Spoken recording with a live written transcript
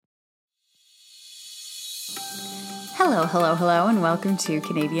Hello, hello, hello, and welcome to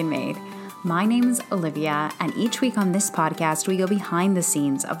Canadian Made. My name is Olivia, and each week on this podcast, we go behind the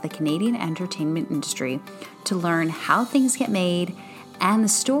scenes of the Canadian entertainment industry to learn how things get made and the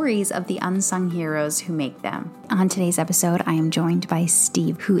stories of the unsung heroes who make them. On today's episode, I am joined by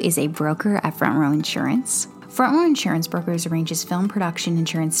Steve, who is a broker at Front Row Insurance. Front Row Insurance Brokers arranges film production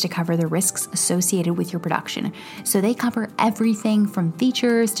insurance to cover the risks associated with your production. So they cover everything from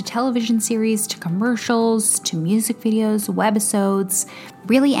features to television series to commercials to music videos, webisodes,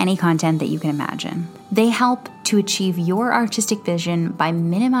 really any content that you can imagine. They help to achieve your artistic vision by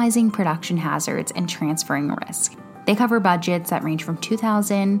minimizing production hazards and transferring risk. They cover budgets that range from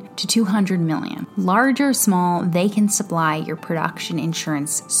 $2,000 to $200 million. Large or small, they can supply your production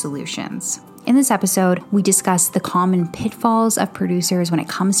insurance solutions. In this episode, we discuss the common pitfalls of producers when it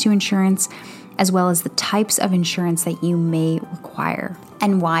comes to insurance, as well as the types of insurance that you may require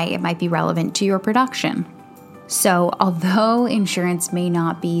and why it might be relevant to your production. So, although insurance may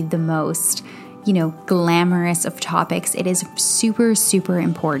not be the most, glamorous of topics, it is super, super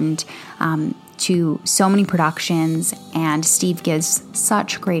important to so many productions, and Steve gives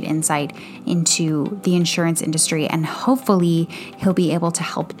such great insight into the insurance industry, and hopefully he'll be able to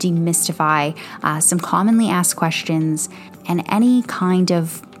help demystify some commonly asked questions and any kind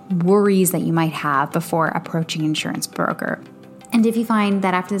of worries that you might have before approaching an insurance broker. And if you find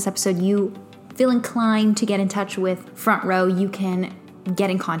that after this episode you feel inclined to get in touch with Front Row, you can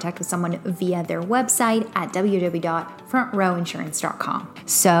get in contact with someone via their website at www.frontrowinsurance.com.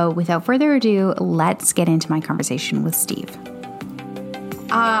 So without further ado, let's get into my conversation with Steve.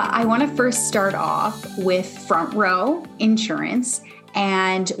 I want to first start off with Front Row Insurance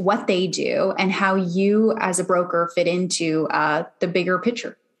and what they do and how you as a broker fit into the bigger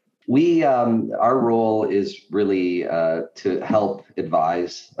picture. We, our role is really to help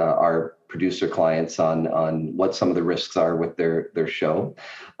advise our producer clients on what some of the risks are with their show,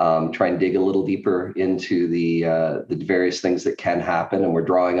 try and dig a little deeper into the various things that can happen. And we're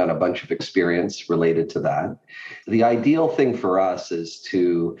drawing on a bunch of experience related to that. The ideal thing for us is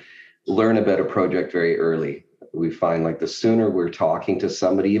to learn about a project very early. We find like the sooner we're talking to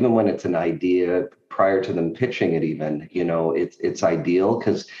somebody, even when it's an idea prior to them pitching it even, it's ideal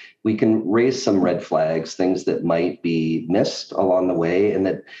because we can raise some red flags, things that might be missed along the way and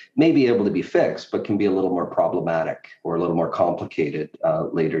that may be able to be fixed, but can be a little more problematic or a little more complicated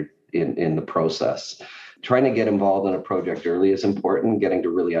later in the process. Trying to get involved in a project early is important, getting to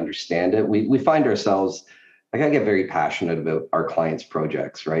really understand it. We find ourselves, I get very passionate about our clients'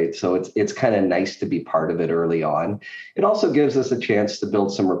 projects, right? So it's kind of nice to be part of it early on. It also gives us a chance to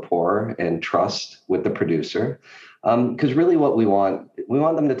build some rapport and trust with the producer. Because really what we want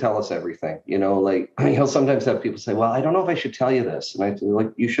them to tell us everything, sometimes have people say, well, I don't know if I should tell you this. And I feel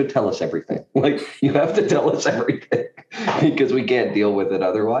like, you should tell us everything. You have to tell us everything because we can't deal with it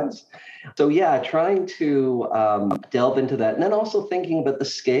otherwise. So yeah, trying to delve into that. And then also thinking about the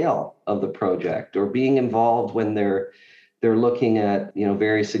scale of the project or being involved when they're looking at,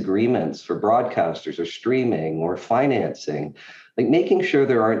 various agreements for broadcasters or streaming or financing. Making sure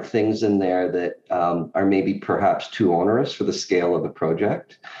there aren't things in there that are maybe perhaps too onerous for the scale of the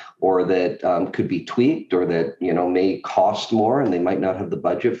project, or that could be tweaked, or that may cost more and they might not have the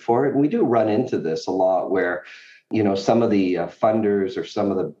budget for it. And we do run into this a lot where some of the funders or some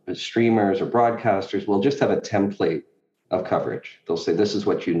of the streamers or broadcasters will just have a template of coverage. They'll say, this is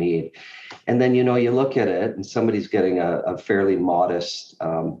what you need. And then, you look at it and somebody's getting a fairly modest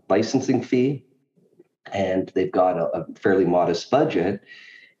licensing fee, and they've got a fairly modest budget.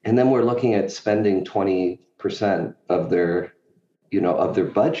 And then we're looking at spending 20% of their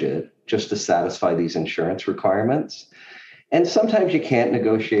budget just to satisfy these insurance requirements. And sometimes you can't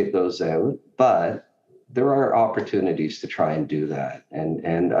negotiate those out, but there are opportunities to try and do that.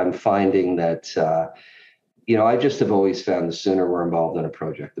 And I'm finding that, I just have always found the sooner we're involved in a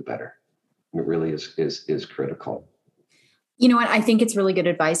project, the better. It really is critical. You know what? I think it's really good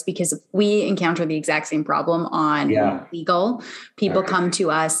advice because we encounter the exact same problem on legal. People come to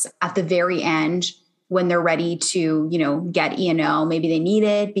us at the very end when they're ready to, get E&O. Maybe they need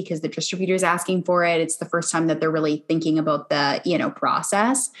it because the distributor is asking for it. It's the first time that they're really thinking about the E&O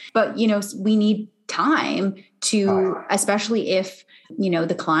process. But, we need time to, especially if,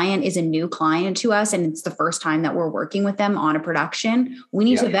 the client is a new client to us and it's the first time that we're working with them on a production, we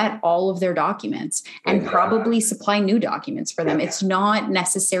need to vet all of their documents and probably supply new documents for them. It's not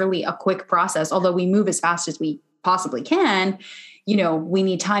necessarily a quick process, although we move as fast as we possibly can, we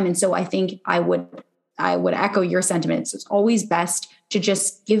need time. And so I think I would echo your sentiments. It's always best to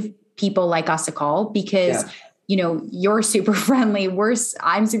just give people like us a call because you're super friendly.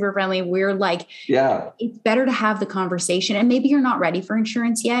 I'm super friendly. We're like, Yeah, it's better to have the conversation. And maybe you're not ready for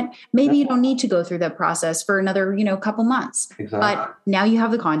insurance yet. Maybe you don't need to go through that process for another, couple months. exactly. But now you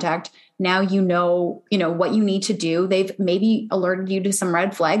have the contact. Now you know what you need to do. They've maybe alerted you to some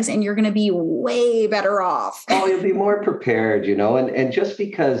red flags, and you're going to be way better off. Oh, you'll be more prepared, and just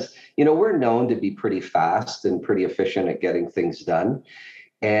because, we're known to be pretty fast and pretty efficient at getting things done.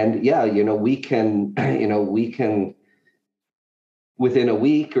 And yeah, we can, we can within a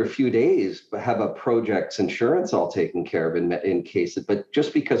week or a few days have a project's insurance all taken care of in cases. But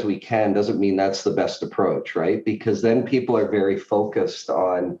just because we can doesn't mean that's the best approach, right? Because then people are very focused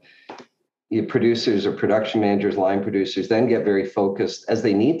on, producers or production managers, line producers, then get very focused, as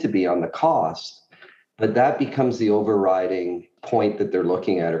they need to be, on the cost. But that becomes the overriding point that they're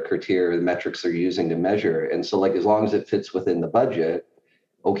looking at, or criteria, the metrics they're using to measure. And so, like, as long as it fits within the budget,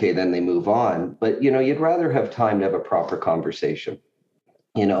 okay, then they move on. But, you'd rather have time to have a proper conversation.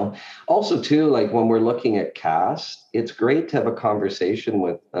 Also too, like when we're looking at cast, it's great to have a conversation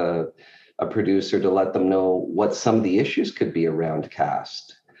with a producer to let them know what some of the issues could be around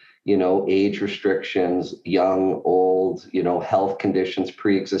cast. Age restrictions, young, old, health conditions,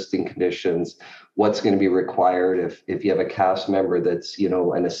 pre-existing conditions, what's going to be required if you have a cast member that's,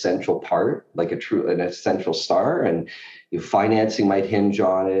 an essential part, like an essential star, and your financing might hinge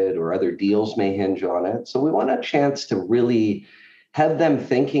on it, or other deals may hinge on it. So we want a chance to really have them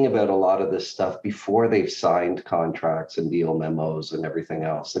thinking about a lot of this stuff before they've signed contracts and deal memos and everything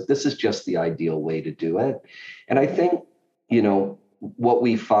else. Like, this is just the ideal way to do it. And I think, what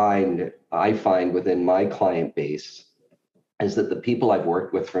I find within my client base is that the people I've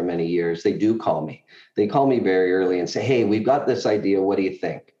worked with for many years, they do call me. They call me very early and say, hey, we've got this idea. What do you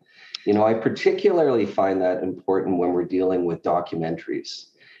think? I particularly find that important when we're dealing with documentaries,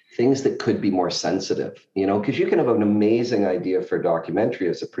 things that could be more sensitive, because you can have an amazing idea for a documentary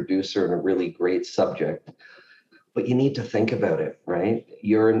as a producer and a really great subject, but you need to think about it, right?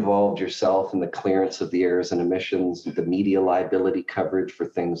 You're involved yourself in the clearance of the errors and omissions, the media liability coverage for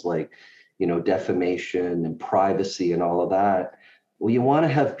things like, defamation and privacy and all of that. Well, you want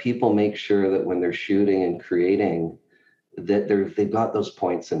to have people make sure that when they're shooting and creating, that they've got those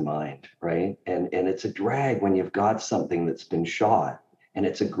points in mind, right? And it's a drag when you've got something that's been shot and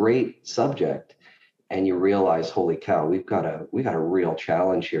it's a great subject, and you realize, holy cow, we got a real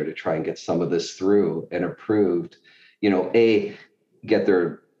challenge here to try and get some of this through and approved. Get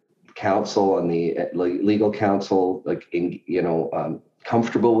their counsel and the legal counsel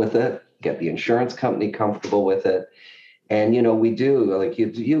comfortable with it, get the insurance company comfortable with it. And we do, like,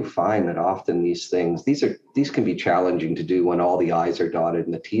 you find that often these can be challenging to do when all the I's are dotted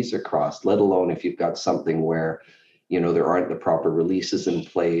and the T's are crossed, let alone if you've got something where there aren't the proper releases in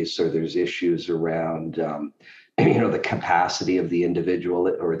place, or there's issues around, the capacity of the individual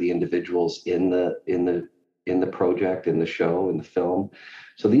or the individuals in the project, in the show, in the film.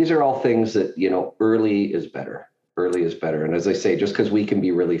 So these are all things that, early is better. Early is better. And as I say, just because we can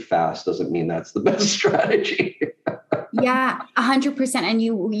be really fast doesn't mean that's the best strategy. Yeah, 100%. And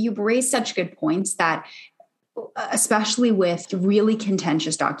you raised such good points that, especially with really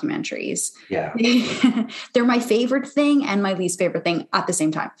contentious documentaries. Yeah. They're my favorite thing and my least favorite thing at the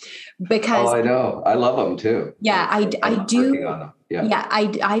same time, because I know. I love them too. Yeah, I do. Yeah.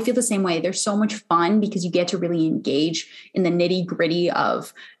 I feel the same way. They're so much fun because you get to really engage in the nitty gritty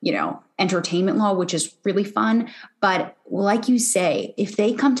of, entertainment law, which is really fun. But like you say, if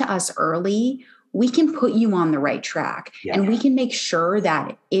they come to us early, we can put you on the right track, and we can make sure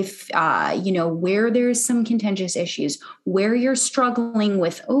that if, where there's some contentious issues, where you're struggling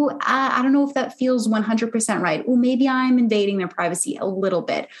with, I don't know if that feels 100% right. Maybe I'm invading their privacy a little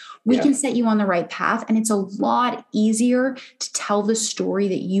bit. We can set you on the right path. And it's a lot easier to tell the story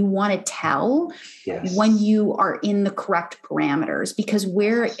that you want to tell when you are in the correct parameters, because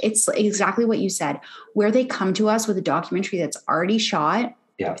where it's exactly what you said, where they come to us with a documentary that's already shot,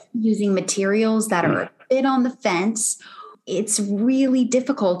 using materials that are a bit on the fence, it's really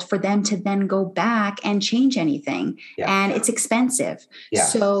difficult for them to then go back and change anything. And it's expensive.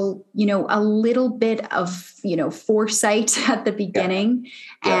 So, a little bit of, foresight at the beginning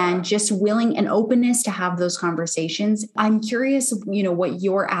and just willing and openness to have those conversations. I'm curious, what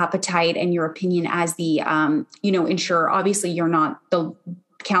your appetite and your opinion as the, insurer. Obviously, you're not the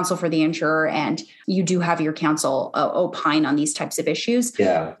counsel for the insurer, and you do have your counsel opine on these types of issues.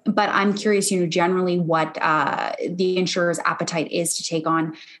 But I'm curious, generally what the insurer's appetite is to take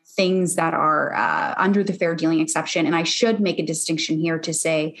on things that are under the fair dealing exception. And I should make a distinction here to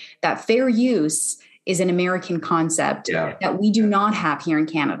say that fair use is an American concept that we do not have here in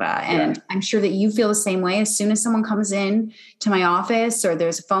Canada. And I'm sure that you feel the same way. As soon as someone comes in to my office or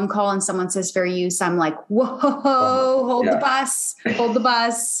there's a phone call and someone says fair use, I'm like, whoa, hold the bus.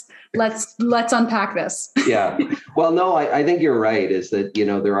 Let's unpack this. Yeah. Well, no, I think you're right, is that,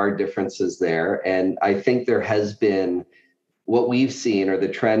 there are differences there. And I think there has been, what we've seen, or the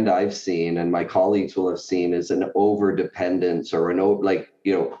trend I've seen and my colleagues will have seen, is an over dependence or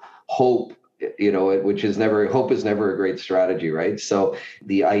hope, which is hope is never a great strategy, right? So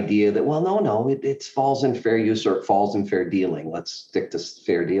the idea that, well, no, it falls in fair use or it falls in fair dealing. Let's stick to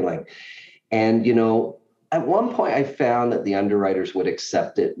fair dealing. And, at one point I found that the underwriters would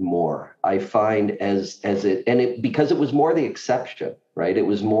accept it more. I find because it was more the exception, right? It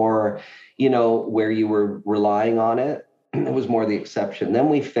was more, where you were relying on it. It was more the exception. Then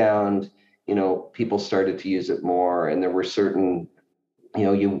we found, people started to use it more, and there were certain,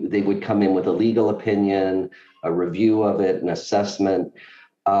 they would come in with a legal opinion, a review of it, an assessment.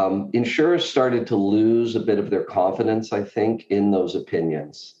 Insurers started to lose a bit of their confidence, I think, in those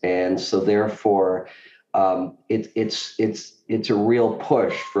opinions. And so therefore, it's a real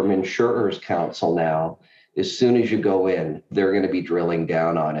push from Insurers Council now. As soon as you go in, they're going to be drilling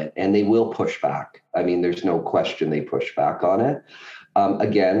down on it, and they will push back. I mean, there's no question they push back on it.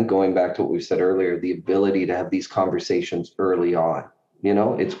 Again, going back to what we said earlier, the ability to have these conversations early on.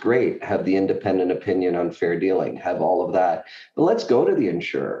 It's great. Have the independent opinion on fair dealing, have all of that. But let's go to the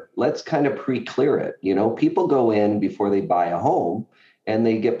insurer. Let's kind of pre-clear it. People go in before they buy a home and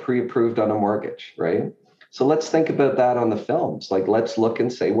they get pre-approved on a mortgage, right? So let's think about that on the films. Like, let's look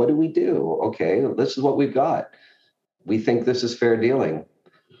and say, what do we do? Okay, this is what we've got. We think this is fair dealing.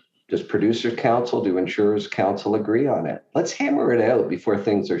 Does Producers Council, do Insurers Council agree on it? Let's hammer it out before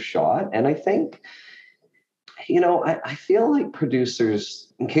things are shot. And I think, I feel like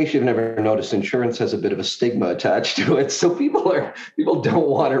producers, in case you've never noticed, insurance has a bit of a stigma attached to it. So people don't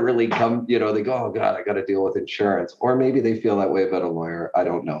want to really come, they go, oh God, I got to deal with insurance. Or maybe they feel that way about a lawyer. I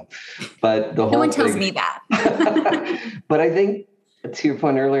don't know. But the whole No one tells me that. But I think, to your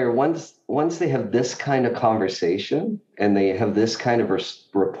point earlier, once they have this kind of conversation and they have this kind of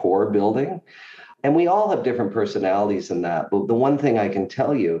rapport building, and we all have different personalities in that. But the one thing I can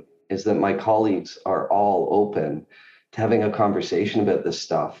tell you is that my colleagues are all open to having a conversation about this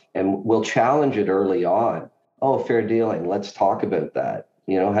stuff, and we'll challenge it early on. Oh, fair dealing. Let's talk about that.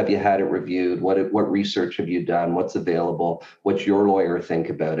 Have you had it reviewed? What research have you done? What's available? What's your lawyer think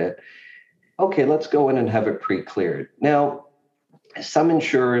about it? Okay, let's go in and have it pre-cleared. Now, some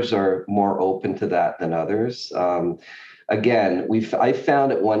insurers are more open to that than others. Again, I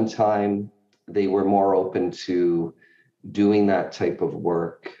found at one time they were more open to doing that type of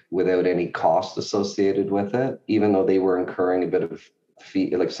work without any cost associated with it, even though they were incurring a bit of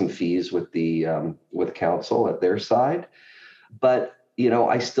fee, like some fees with the with counsel at their side. But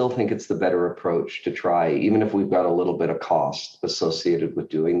I still think it's the better approach to try, even if we've got a little bit of cost associated with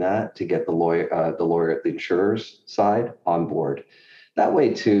doing that, to get the lawyer at the insurer's side on board. That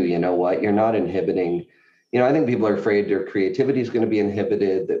way too, you're not inhibiting. I think people are afraid their creativity is going to be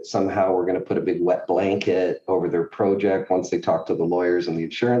inhibited, that somehow we're going to put a big wet blanket over their project once they talk to the lawyers and the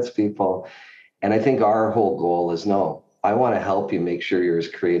insurance people. And I think our whole goal is, no, I want to help you make sure you're as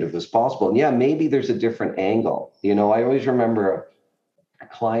creative as possible. And yeah, maybe there's a different angle. I always remember a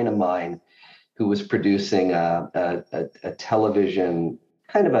client of mine who was producing a television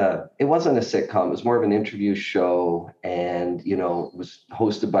it wasn't a sitcom, it was more of an interview show, and, it was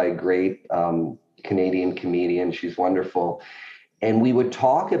hosted by a great Canadian comedian. She's wonderful. And we would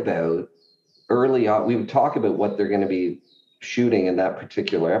talk about what they're going to be shooting in that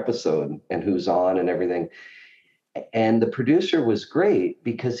particular episode and who's on and everything. And the producer was great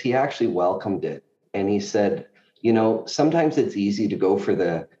because he actually welcomed it. And he said, sometimes it's easy to go for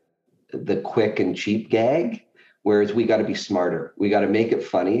the quick and cheap gag, whereas we got to be smarter. We got to make it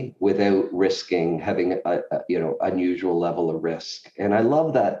funny without risking having a unusual level of risk. And I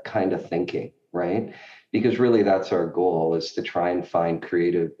love that kind of thinking, right? Because really that's our goal, is to try and find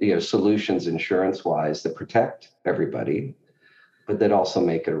creative, solutions insurance-wise that protect everybody, but that also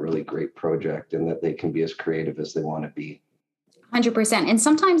make it a really great project, and that they can be as creative as they want to be. 100%. And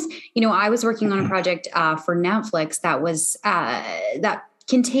sometimes, I was working on a project for Netflix that was that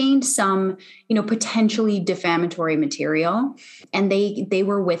contained some, potentially defamatory material. And they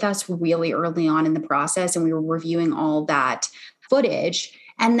were with us really early on in the process, and we were reviewing all that footage.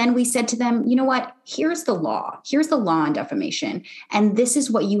 And then we said to them, you know what, here's the law on defamation. And this is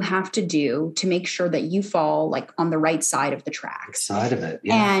what you have to do to make sure that you fall on the right side of the tracks. Side of it.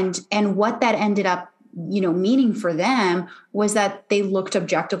 Yeah. And what that ended up meaning for them was that they looked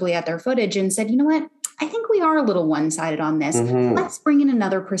objectively at their footage and said, you know what, I think we are a little one-sided on this. Let's bring in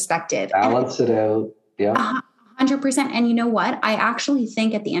another perspective. Balance it out. Yeah. 100%. And you know what? I actually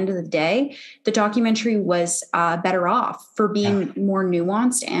think at the end of the day, the documentary was better off for being more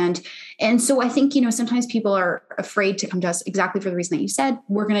nuanced. And so I think, sometimes people are afraid to come to us exactly for the reason that you said.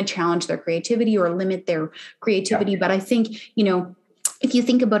 We're going to challenge their creativity or limit their creativity. But I think, if you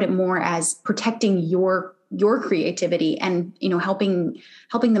think about it more as protecting your creativity and helping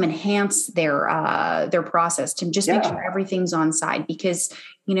them enhance their process to just make sure everything's on side, because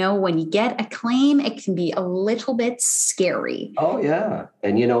when you get a claim, it can be a little bit scary. Oh yeah.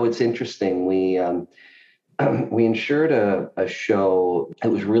 And it's interesting, we insured a show. It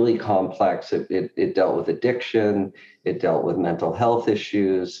was really complex. It dealt with addiction, it dealt with mental health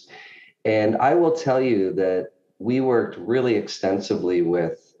issues, and I will tell you that we worked really extensively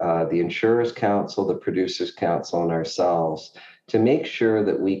with the Insurers Council, the Producers Council, and ourselves to make sure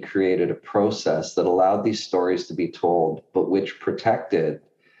that we created a process that allowed these stories to be told, but which protected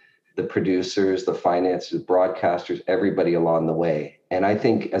the producers, the financiers, broadcasters, everybody along the way. And I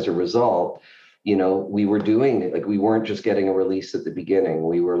think as a result, we were doing, like, we weren't just getting a release at the beginning.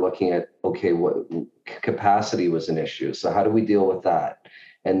 We were looking at, okay, what capacity was an issue. So how do we deal with that?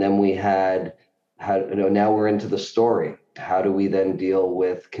 And then we had now we're into the story. How do we then deal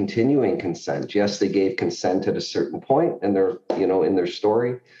with continuing consent? Yes, they gave consent at a certain point in their, in their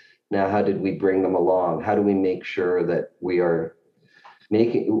story. Now, how did we bring them along? How do we make sure that we are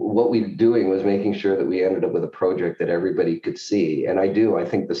what we were doing was making sure that we ended up with a project that everybody could see. And I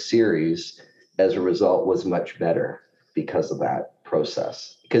think the series as a result was much better because of that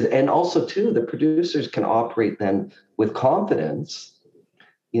process. And also too, the producers can operate then with confidence,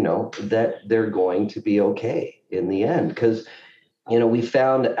 that they're going to be okay in the end. Because, we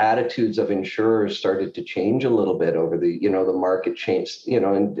found attitudes of insurers started to change a little bit over the market changed,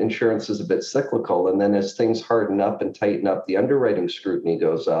 and insurance is a bit cyclical. And then as things harden up and tighten up, the underwriting scrutiny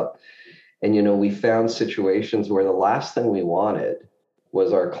goes up. And, we found situations where the last thing we wanted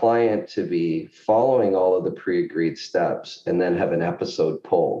was our client to be following all of the pre-agreed steps and then have an episode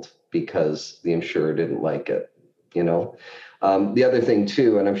pulled because the insurer didn't like it, The other thing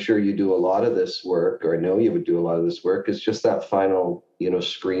too, and I'm sure you do a lot of this work, or I know you would do a lot of this work, is just that final,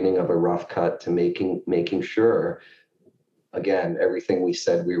 screening of a rough cut to making sure, again, everything we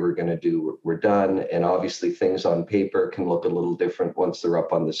said we were going to do, we're done. And obviously things on paper can look a little different once they're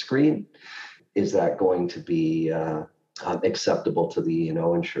up on the screen. Is that going to be acceptable to the,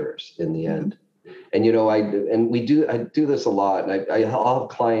 insurers in the end? And, I do this a lot, and I'll have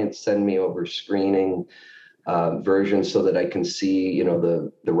clients send me over screening versions so that I can see,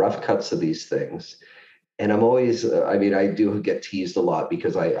 the rough cuts of these things. And I'm always, I do get teased a lot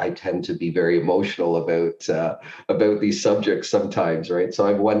because I tend to be very emotional about these subjects sometimes, right? So I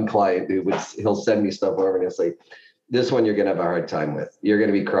have one client he'll send me stuff over and he'll say, this one you're going to have a hard time with. You're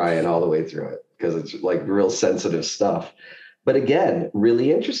going to be crying all the way through it because it's like real sensitive stuff. But again,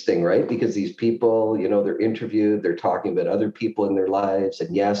 really interesting, right? Because these people, they're interviewed, they're talking about other people in their lives.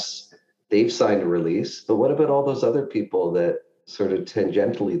 And yes, they've signed a release, but what about all those other people that sort of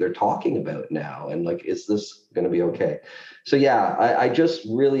tangentially they're talking about now? And like, is this going to be okay? So yeah, I just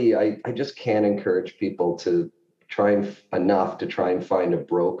can't encourage people to try and find a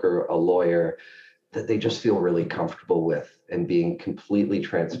broker, a lawyer that they just feel really comfortable with and being completely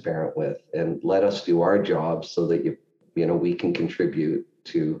transparent with, and let us do our job so that we can contribute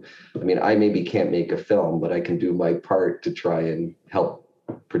to, I maybe can't make a film, but I can do my part to try and help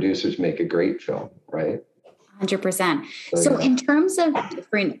producers make a great film, right? 100%. So in terms of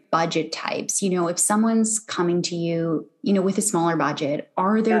different budget types, if someone's coming to you, with a smaller budget,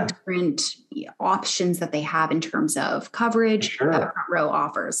 are there different options that they have in terms of coverage, Sure. Front row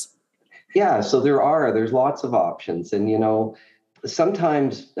offers? Yeah, so there's lots of options. And,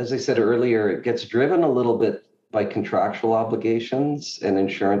 sometimes, as I said earlier, it gets driven a little bit by contractual obligations and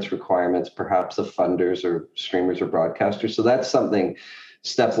insurance requirements, perhaps of funders or streamers or broadcasters. So that's something.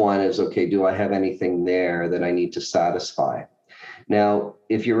 Step one is, okay, do I have anything there that I need to satisfy? Now,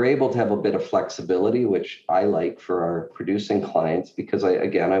 if you're able to have a bit of flexibility, which I like for our producing clients, because I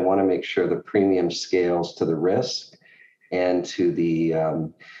want to make sure the premium scales to the risk and to the,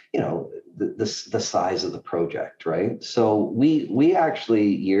 the size of the project, right? So we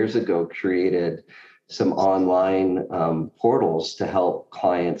actually years ago created some online portals to help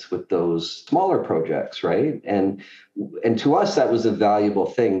clients with those smaller projects, right? And to us, that was a valuable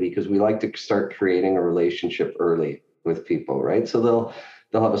thing because we like to start creating a relationship early with people, right? So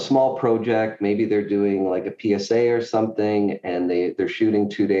they'll have a small project, maybe they're doing like a PSA or something, and they're shooting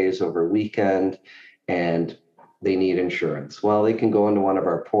 2 days over a weekend, and they need insurance. Well, they can go into one of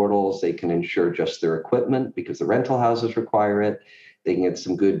our portals. They can insure just their equipment because the rental houses require it. They can get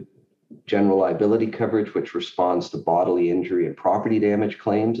some good general liability coverage, which responds to bodily injury and property damage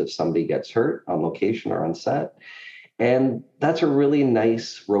claims if somebody gets hurt on location or on set. And that's a really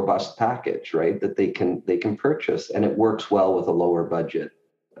nice, robust package, right? That they can purchase, and it works well with a lower budget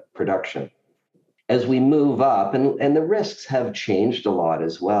production. As we move up, and the risks have changed a lot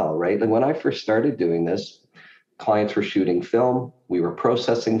as well, right? And when I first started doing this, clients were shooting film, we were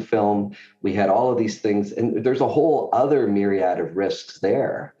processing film, we had all of these things, and there's a whole other myriad of risks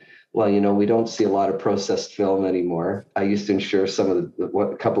there. Well, we don't see a lot of processed film anymore. I used to insure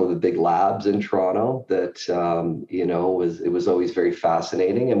a couple of the big labs in Toronto that, it was always very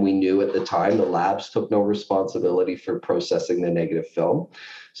fascinating. And we knew at the time the labs took no responsibility for processing the negative film.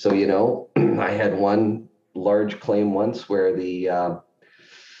 So, I had one large claim once where the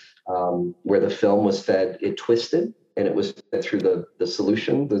film was fed, it twisted, and it was fed through the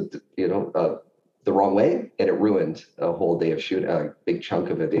solution, the wrong way, and it ruined a whole day of shooting, a big chunk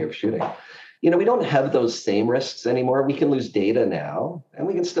of a day of shooting. We don't have those same risks anymore. We can lose data now, and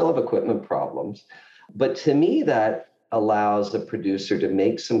we can still have equipment problems. But to me, that allows a producer to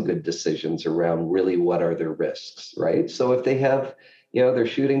make some good decisions around really what are their risks, right? So if they have, they're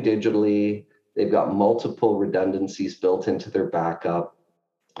shooting digitally, they've got multiple redundancies built into their backup,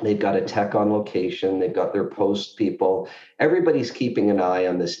 they've got a tech on location, they've got their post people, everybody's keeping an eye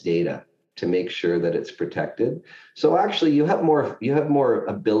on this data to make sure that it's protected. So actually you have more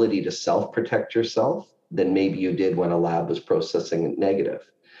ability to self-protect yourself than maybe you did when a lab was processing negative.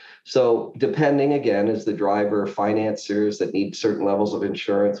 So depending, again, as the driver, financiers that need certain levels of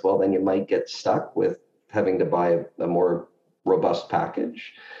insurance, well, then you might get stuck with having to buy a more robust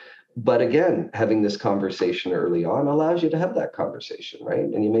package. But again, having this conversation early on allows you to have that conversation, right?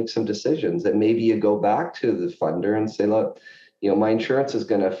 And you make some decisions, and maybe you go back to the funder and say, look, my insurance is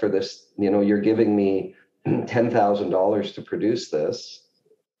going to, for this, you're giving me $10,000 to produce this,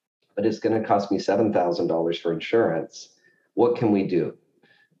 but it's going to cost me $7,000 for insurance. What can we do?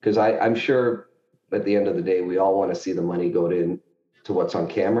 Because I'm sure at the end of the day, we all want to see the money go to what's on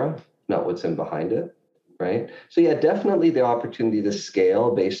camera, not what's in behind it, right? So yeah, definitely the opportunity to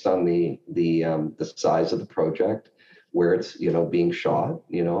scale based on the size of the project, where it's being shot,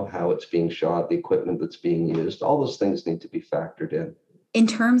 how it's being shot, the equipment that's being used. All those things need to be factored in. In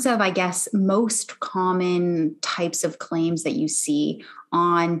terms of, I guess, most common types of claims that you see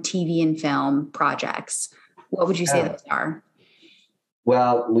on TV and film projects, what would you say those are?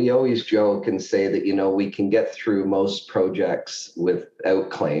 Well, we always joke and say that, we can get through most projects without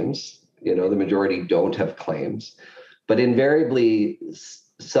claims. The majority don't have claims, but invariably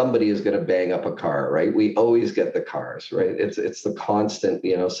somebody is going to bang up a car, right? We always get the cars, right? It's the constant,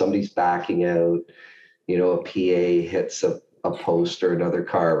 somebody's backing out, a PA hits a post or another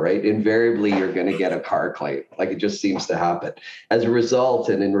car, right? Invariably, you're going to get a car claim. Like, it just seems to happen. As a result,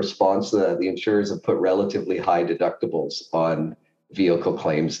 and in response to that, the insurers have put relatively high deductibles on vehicle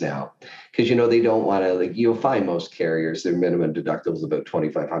claims now, because they don't want to, you'll find most carriers, their minimum deductible is about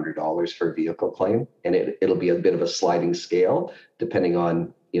 $2,500 for a vehicle claim, and it'll be a bit of a sliding scale depending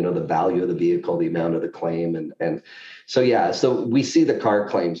on the value of the vehicle, the amount of the claim, and so yeah, so we see the car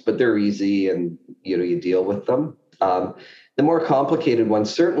claims, but they're easy, and you deal with them. The more complicated ones,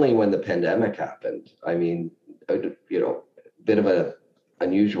 certainly when the pandemic happened, I mean, bit of a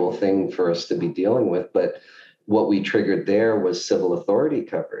unusual thing for us to be dealing with, but what we triggered there was civil authority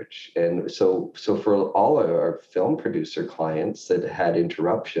coverage. And so for all of our film producer clients that had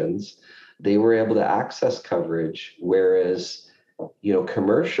interruptions, they were able to access coverage, whereas,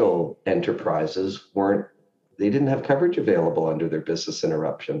 commercial enterprises they didn't have coverage available under their business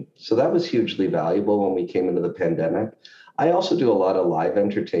interruption. So that was hugely valuable when we came into the pandemic. I also do a lot of live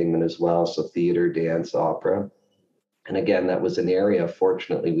entertainment as well, so theater, dance, opera. And again, that was an area,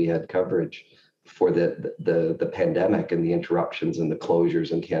 fortunately, we had coverage for the pandemic and the interruptions and the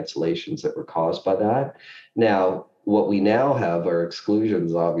closures and cancellations that were caused by that. Now, what we now have are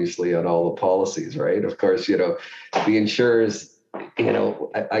exclusions, obviously, on all the policies, right? Of course, the insurers,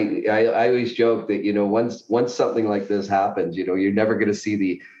 I always joke that, once something like this happens, you're never going to see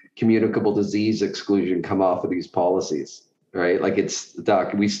the communicable disease exclusion come off of these policies, right? Like,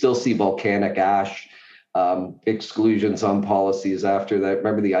 we still see volcanic ash exclusions on policies after that.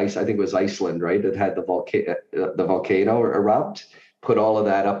 Remember I think it was Iceland, right? That had the volcano erupt, put all of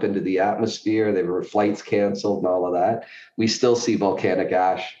that up into the atmosphere. There were flights canceled and all of that. We still see volcanic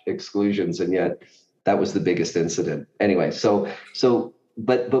ash exclusions, and yet that was the biggest incident. Anyway, so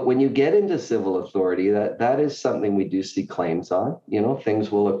but when you get into civil authority, that is something we do see claims on.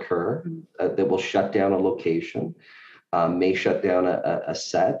 Things will occur that will shut down a location, may shut down a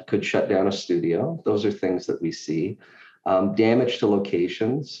set, could shut down a studio. Those are things that we see. Damage to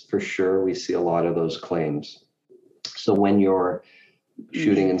locations, for sure, we see a lot of those claims. So when you're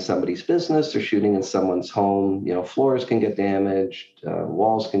shooting in somebody's business or shooting in someone's home, floors can get damaged,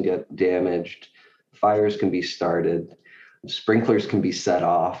 walls can get damaged, fires can be started, sprinklers can be set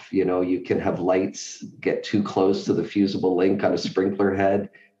off. You can have lights get too close to the fusible link on a sprinkler head,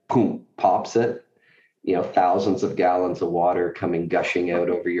 boom, pops it. Thousands of gallons of water coming gushing out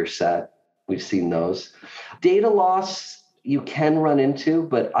over your set. We've seen those. Data loss you can run into,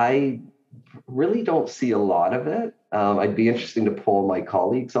 but I really don't see a lot of it. I'd be interested to poll my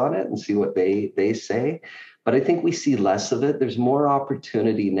colleagues on it and see what they say. But I think we see less of it. There's more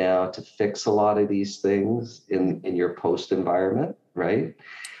opportunity now to fix a lot of these things in your post environment, right?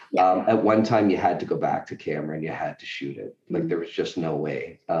 Yeah. At one time, you had to go back to camera and you had to shoot it. Like there was just no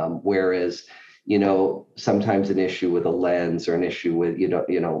way. Whereas, sometimes an issue with a lens or an issue with,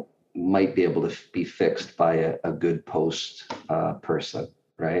 might be able to be fixed by a good post person,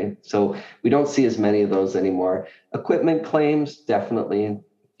 right? So we don't see as many of those anymore. Equipment claims, definitely,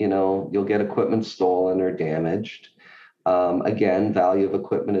 you'll get equipment stolen or damaged. Again, value of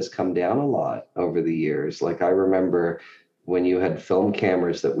equipment has come down a lot over the years. Like I remember when you had film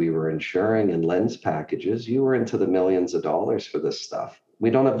cameras that we were insuring and lens packages, you were into the millions of dollars for this stuff. We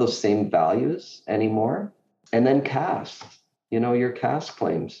don't have those same values anymore. And then cast, your cast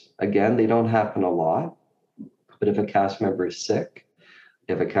claims. Again, they don't happen a lot. But if a cast member is sick,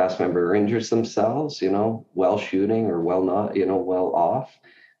 if a cast member injures themselves, while shooting or well off,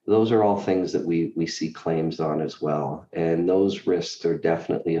 those are all things that we see claims on as well. And those risks are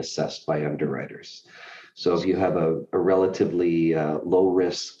definitely assessed by underwriters. So if you have a relatively low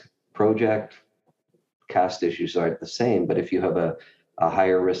risk project, cast issues aren't the same. But if you have a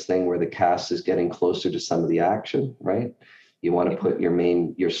higher risk thing where the cast is getting closer to some of the action, right? You want to put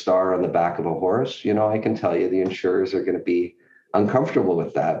your star on the back of a horse. I can tell you the insurers are going to be uncomfortable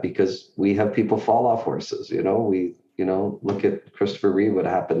with that because we have people fall off horses. We look at Christopher Reeve, what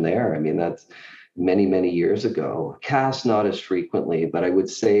happened there. I mean, that's many, many years ago. Cast not as frequently, but I would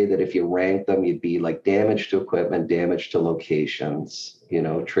say that if you rank them, you'd be like damage to equipment, damage to locations,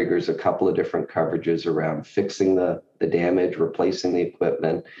 triggers a couple of different coverages around fixing the damage, replacing the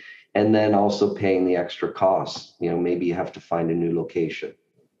equipment, and then also paying the extra costs. Maybe you have to find a new location.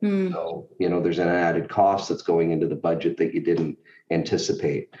 So, there's an added cost that's going into the budget that you didn't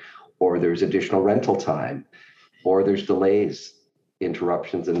anticipate, or there's additional rental time, or there's delays,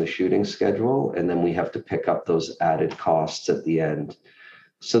 interruptions in the shooting schedule, and then we have to pick up those added costs at the end.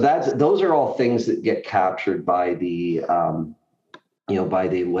 So those are all things that get captured by the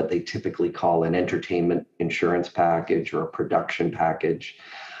what they typically call an entertainment insurance package or a production package.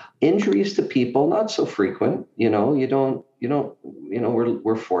 Injuries to people, not so frequent. We're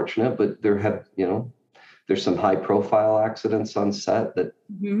fortunate, but there's some high profile accidents on set that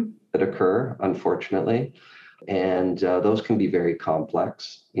occur, unfortunately. And those can be very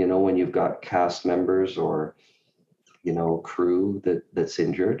complex, when you've got cast members or, crew that's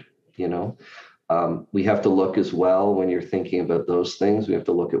injured, we have to look as well when you're thinking about those things. We have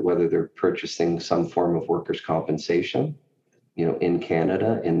to look at whether they're purchasing some form of workers' compensation, in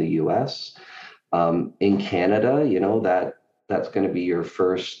Canada, in the US. In Canada, that's going to be your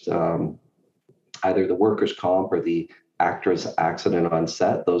first, either the workers' comp or the actor's accident on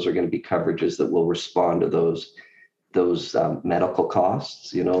set. Those are going to be coverages that will respond to those medical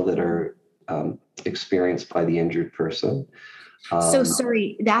costs, that are experienced by the injured person. So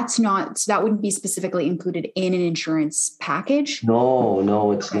sorry, that wouldn't be specifically included in an insurance package?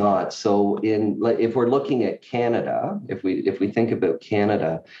 No, it's not. So if we're looking at Canada, if we think about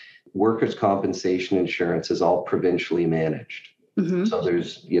Canada, workers' compensation insurance is all provincially managed. Mm-hmm. So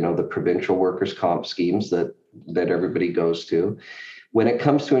there's, the provincial workers' comp schemes that everybody goes to. When it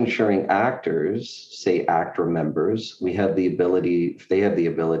comes to insuring actors, say actor members, they have the ability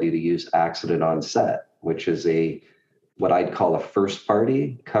to use accident on set, which is what I'd call a first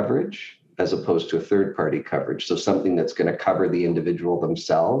party coverage as opposed to a third party coverage. So something that's going to cover the individual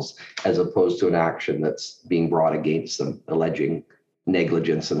themselves as opposed to an action that's being brought against them, alleging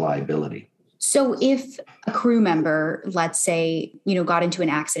negligence and liability. So if a crew member, let's say, got into an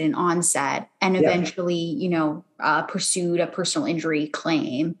accident on set and eventually, pursued a personal injury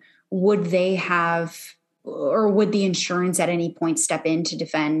claim, would they have, or would the insurance at any point step in to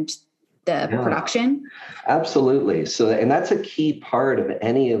defend the production? Absolutely. So, and that's a key part of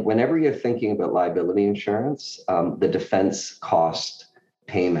whenever you're thinking about liability insurance, the defense cost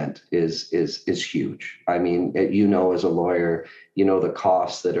payment is huge. I mean, as a lawyer, the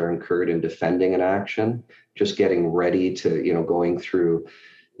costs that are incurred in defending an action, just getting ready to, going through,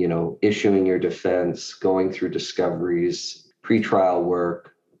 issuing your defense, going through discoveries, pretrial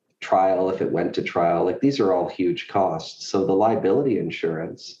work, trial if it went to trial. Like, these are all huge costs. So the liability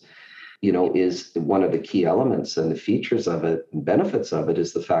insurance, is one of the key elements, and the features of it and benefits of it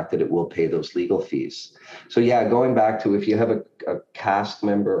is the fact that it will pay those legal fees. So yeah, going back to, if you have a cast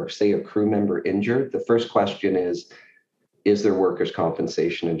member or say a crew member injured, the first question is there workers'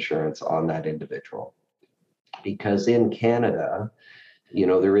 compensation insurance on that individual? Because in Canada,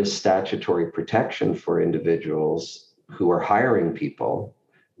 there is statutory protection for individuals who are hiring people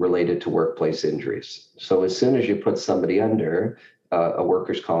related to workplace injuries. So as soon as you put somebody under a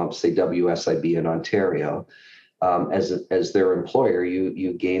workers' comp, say WSIB in Ontario, as their employer,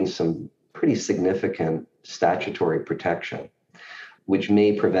 you gain some pretty significant statutory protection, which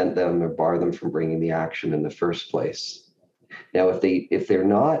may prevent them or bar them from bringing the action in the first place. Now, if they're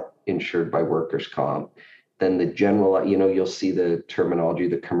not insured by workers' comp, then the general, you'll see the terminology,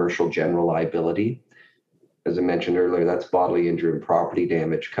 the commercial general liability. As I mentioned earlier, that's bodily injury and property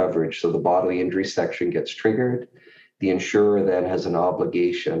damage coverage. So the bodily injury section gets triggered. The insurer then has an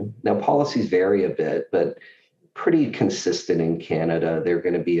obligation. Now, policies vary a bit, but pretty consistent in Canada. They're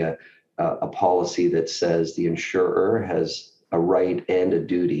going to be a policy that says the insurer has a right and a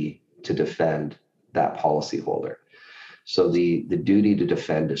duty to defend that policyholder. So the duty to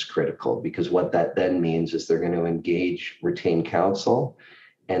defend is critical, because what that then means is they're going to engage retained counsel.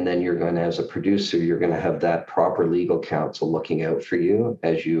 And then you're going to, as a producer, you're going to have that proper legal counsel looking out for you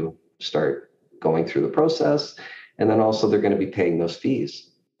as you start going through the process. And then also they're going to be paying those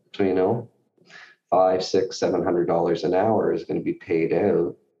fees. So, $500, $600, $700 an hour is going to be paid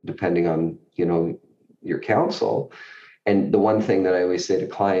out depending on, your counsel. And the one thing that I always say to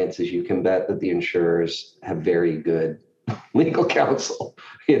clients is you can bet that the insurers have very good legal counsel.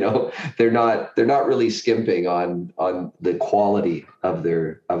 They're not really skimping on the quality of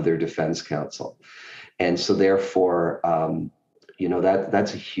their defense counsel. And so therefore,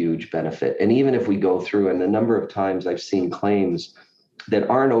 that's a huge benefit. And even if we go through, and the number of times I've seen claims that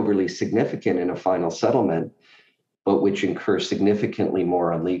aren't overly significant in a final settlement, but which incur significantly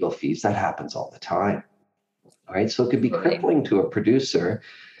more on legal fees, that happens all the time. All right. So it could be crippling to a producer.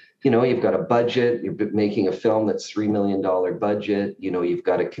 You've got a budget, you're making a film that's $3 million budget, you've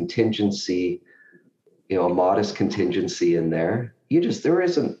got a contingency, a modest contingency in there. There's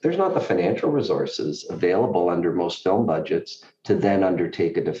not the financial resources available under most film budgets to then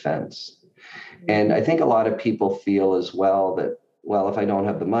undertake a defense. And I think a lot of people feel as well that, if I don't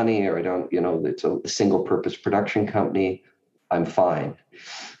have the money, or I don't, it's a single purpose production company, I'm fine.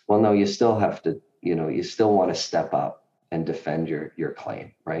 Well, no, you still have to, you still want to step up and defend your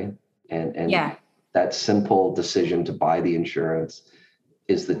claim, right? And yeah, that simple decision to buy the insurance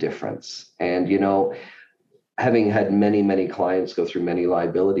is the difference. And, having had many, many clients go through many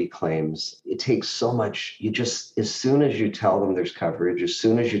liability claims, it takes so much. As soon as you tell them there's coverage, as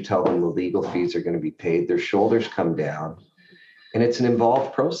soon as you tell them the legal fees are going to be paid, their shoulders come down. And it's an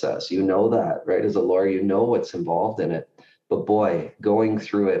involved process. That, right? As a lawyer, what's involved in it. But boy, going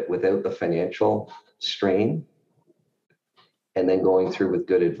through it without the financial strain and then going through with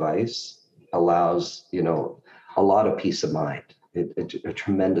good advice allows, a lot of peace of mind, a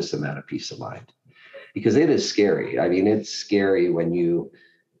tremendous amount of peace of mind. Because it is scary. I mean, it's scary when you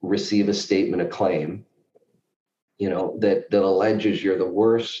receive a statement of claim, that alleges you're the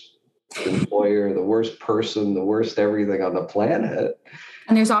worst employer, the worst person, the worst everything on the planet.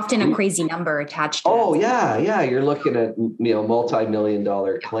 And there's often a crazy number attached to it. Oh, yeah. You're looking at,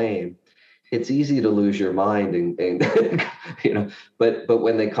 multi-million-dollar claim. It's easy to lose your mind and but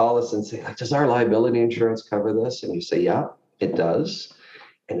when they call us and say, does our liability insurance cover this? And you say, yeah, it does.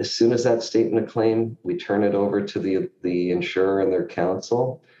 And as soon as that statement of claim, we turn it over to the insurer and their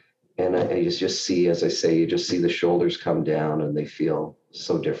counsel. And you just see, as I say, you just see the shoulders come down and they feel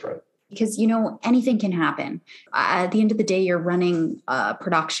so different. Because, anything can happen. At the end of the day, you're running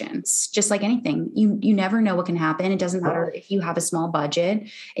productions, just like anything. You never know what can happen. It doesn't matter if you have a small budget.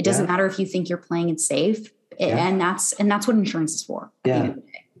 It doesn't matter if you think you're playing it safe. And that's what insurance is for. At the end of the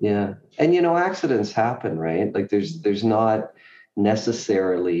day. Yeah. And, accidents happen, right? Like there's not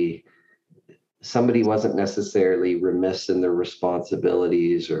necessarily, somebody wasn't necessarily remiss in their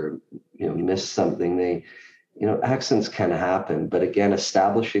responsibilities or, missed something. Accidents can happen, but again,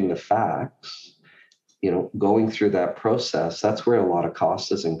 establishing the facts, going through that process, that's where a lot of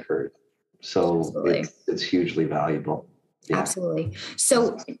cost is incurred. So it's hugely valuable. Yeah. Absolutely.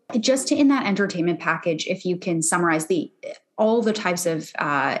 So just in that entertainment package, if you can summarize all the types of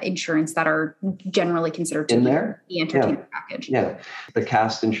insurance that are generally considered to In be there? the entertainment package. Yeah. The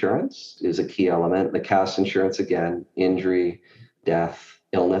cast insurance is a key element. The cast insurance, again, injury, death,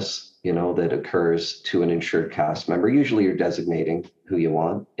 illness, that occurs to an insured cast member. Usually you're designating who you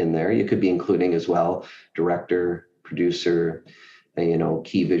want in there. You could be including as well director, producer,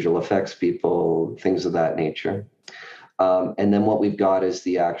 key visual effects people, things of that nature. And then what we've got is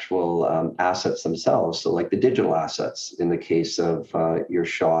the actual assets themselves. So like the digital assets in the case of your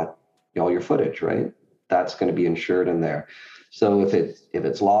shot, all your footage, right? That's going to be insured in there. So if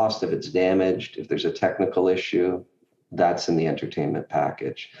it's lost, if it's damaged, if there's a technical issue, that's in the entertainment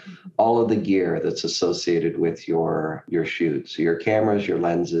package. All of the gear that's associated with your shoot. So your cameras, your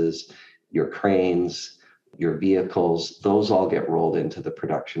lenses, your cranes, your vehicles, those all get rolled into the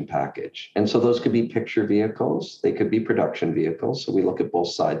production package. And so those could be picture vehicles, they could be production vehicles. So we look at both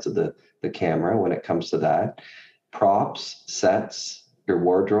sides of the camera when it comes to that. Props, sets, your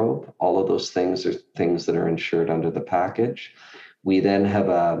wardrobe, all of those things are things that are insured under the package. We then have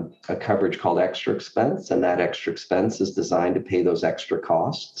a coverage called extra expense, and that extra expense is designed to pay those extra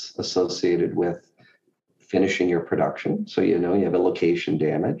costs associated with finishing your production. So, you have a location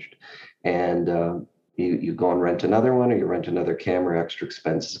damaged and you go and rent another one, or you rent another camera, extra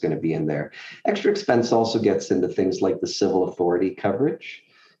expense is going to be in there. Extra expense also gets into things like the civil authority coverage,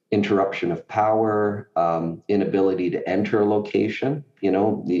 interruption of power, inability to enter a location,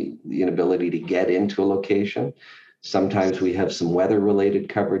 the inability to get into a location. Sometimes we have some weather-related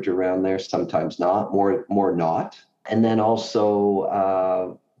coverage around there, sometimes not, more not. And then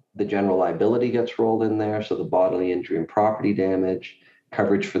also the general liability gets rolled in there, so the bodily injury and property damage,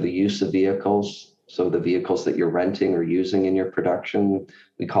 coverage for the use of vehicles. So the vehicles that you're renting or using in your production,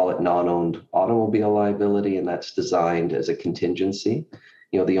 we call it non-owned automobile liability, and that's designed as a contingency.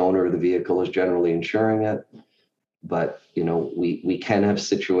 The owner of the vehicle is generally insuring it, but we can have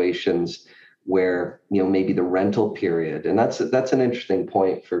situations where maybe the rental period, and that's an interesting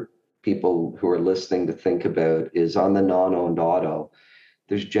point for people who are listening to think about, is on the non-owned auto,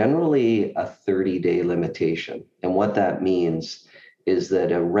 there's generally a 30-day limitation. And what that means is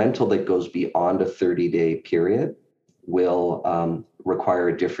that a rental that goes beyond a 30-day period will require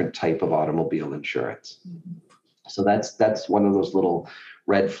a different type of automobile insurance. So that's one of those little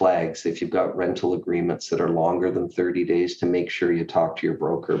red flags. If you've got rental agreements that are longer than 30 days, to make sure you talk to your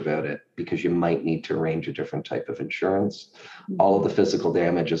broker about it, because you might need to arrange a different type of insurance. All of the physical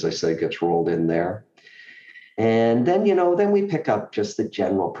damage, as I say, gets rolled in there. And then, then we pick up just the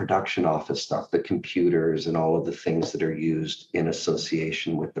general production office stuff, the computers and all of the things that are used in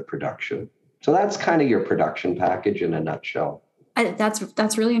association with the production. So that's kind of your production package in a nutshell.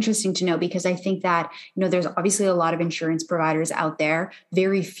 That's really interesting to know, because I think that, there's obviously a lot of insurance providers out there.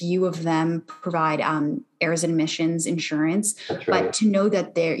 Very few of them provide errors and omissions insurance. That's right. But to know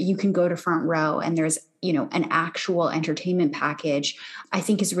that you can go to Front Row and there's, an actual entertainment package, I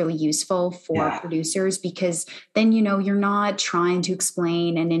think is really useful for producers, because then, you're not trying to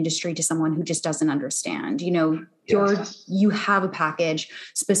explain an industry to someone who just doesn't understand. You have a package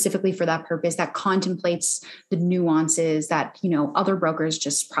specifically for that purpose that contemplates the nuances that, other brokers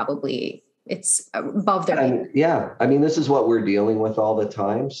just probably, it's above their head. Yeah. I mean, this is what we're dealing with all the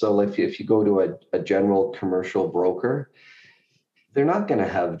time. So if you go to a general commercial broker, they're not going to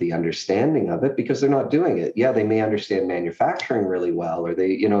have the understanding of it because they're not doing it. Yeah, they may understand manufacturing really well, or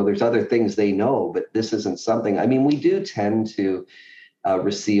they, there's other things they know, but this isn't something. I mean, we do tend to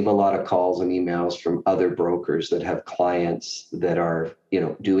receive a lot of calls and emails from other brokers that have clients that are,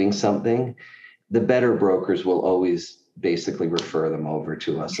 doing something. The better brokers will always basically refer them over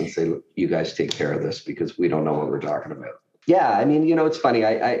to us and say, look, you guys take care of this because we don't know what we're talking about. Yeah, I mean, it's funny.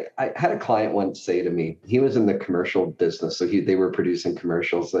 I had a client once say to me, he was in the commercial business, so they were producing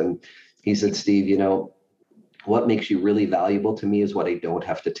commercials, and he said, Steve, what makes you really valuable to me is what I don't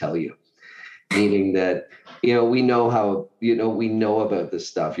have to tell you. Meaning that, we know how, we know about this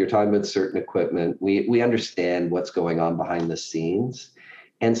stuff. You're talking about certain equipment. We understand what's going on behind the scenes.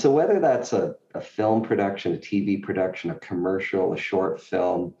 And so whether that's a film production, a TV production, a commercial, a short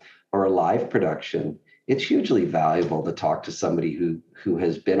film, or a live production, it's hugely valuable to talk to somebody who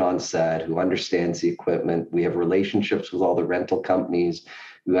has been on set, who understands the equipment. We have relationships with all the rental companies.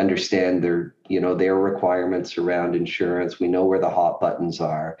 We understand their requirements around insurance. We know where the hot buttons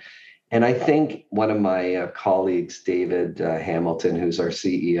are. And I think one of my colleagues, David Hamilton, who's our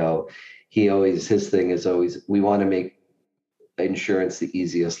CEO, his thing is always, we want to make insurance the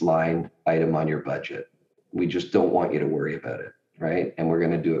easiest line item on your budget. We just don't want you to worry about it. Right. And we're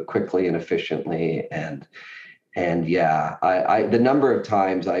going to do it quickly and efficiently. And yeah, I the number of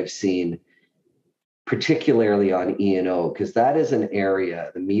times I've seen particularly on E&O, because that is an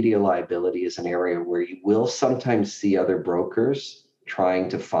area, the media liability is an area where you will sometimes see other brokers trying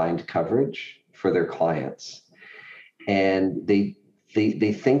to find coverage for their clients. And they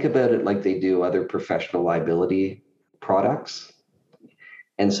think about it like they do other professional liability products.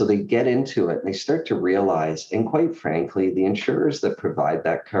 And so they get into it and they start to realize, and quite frankly, the insurers that provide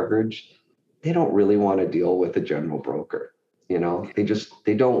that coverage, they don't really want to deal with a general broker. They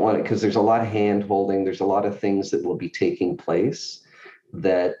don't want it because there's a lot of hand holding. There's a lot of things that will be taking place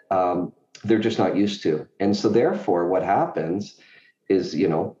that they're just not used to. And so therefore what happens is,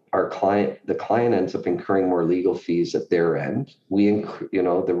 the client ends up incurring more legal fees at their end.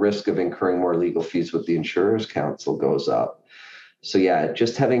 The risk of incurring more legal fees with the insurers council goes up. So yeah,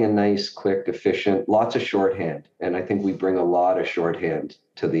 just having a nice, quick, efficient, lots of shorthand. And I think we bring a lot of shorthand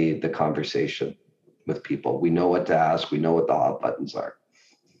to the conversation with people. We know what to ask. We know what the hot buttons are.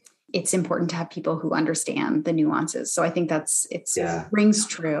 It's important to have people who understand the nuances. So I think rings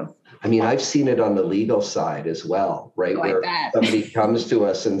true. I mean, I've seen it on the legal side as well, right? Where somebody comes to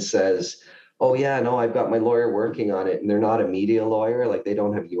us and says, oh yeah, no, I've got my lawyer working on it. And they're not a media lawyer. Like they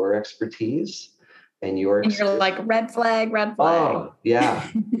don't have your expertise and you're like red flag. Oh yeah.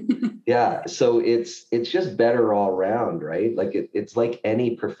 Yeah. So it's just better all around, right? Like it's like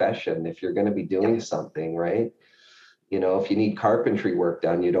any profession. If you're going to be doing something, right? If you need carpentry work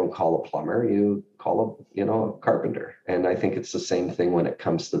done, you don't call a plumber, you call a carpenter. And I think it's the same thing when it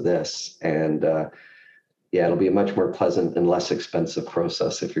comes to this. And it'll be a much more pleasant and less expensive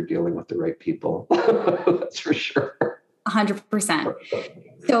process if you're dealing with the right people. That's for sure. 100%.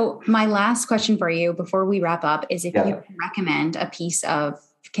 So my last question for you before we wrap up is if you recommend a piece of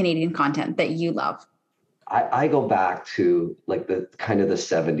Canadian content that you love. I go back to like the kind of the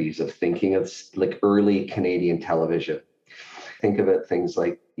 70s of thinking of like early Canadian television. Think of it, things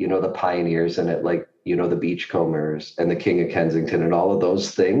like, the pioneers in it, like, the Beachcombers and the King of Kensington and all of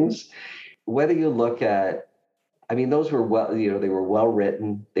those things. Whether you look at, those were they were well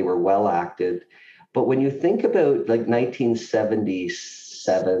written, they were well acted. But when you think about like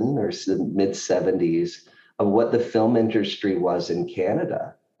 1977 or mid 70s of what the film industry was in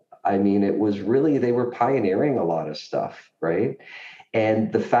Canada, it was really, they were pioneering a lot of stuff, right?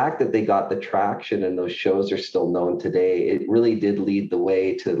 And the fact that they got the traction and those shows are still known today, it really did lead the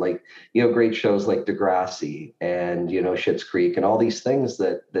way to like, great shows like Degrassi and, Schitt's Creek and all these things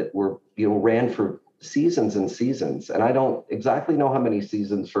that were, ran for seasons and seasons. And I don't exactly know how many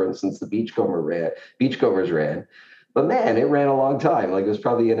seasons, for instance, the Beachcombers ran. But man, it ran a long time. Like it was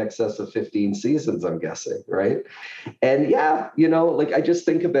probably in excess of 15 seasons, I'm guessing, right? And yeah, like I just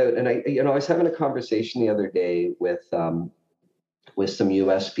think about, and I was having a conversation the other day with some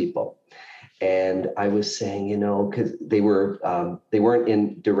US people. And I was saying, because they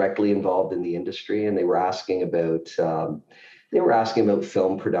weren't directly involved in the industry, and they were asking about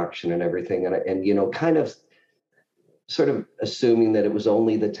film production and everything. And kind of sort of assuming that it was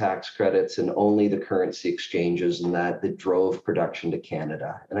only the tax credits and only the currency exchanges and that drove production to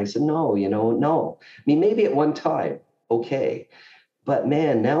Canada. And I said, no. Maybe at one time, okay. But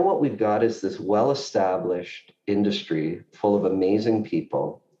man, now what we've got is this well-established industry full of amazing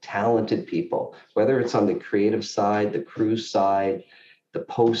people, talented people, whether it's on the creative side, the crew side, the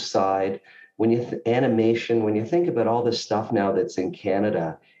post side. Animation, when you think about all this stuff now that's in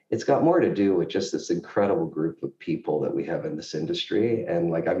Canada, it's got more to do with just this incredible group of people that we have in this industry. And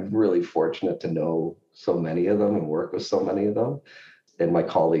like, I'm really fortunate to know so many of them and work with so many of them. And my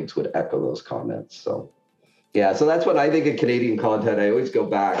colleagues would echo those comments. So yeah, so that's what I think of Canadian content. I always go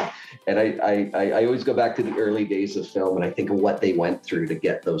back and I always go back to the early days of film and I think of what they went through to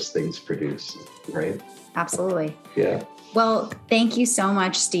get those things produced, right? Absolutely. Yeah. Well, thank you so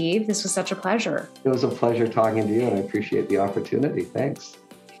much, Steve. This was such a pleasure. It was a pleasure talking to you and I appreciate the opportunity. Thanks.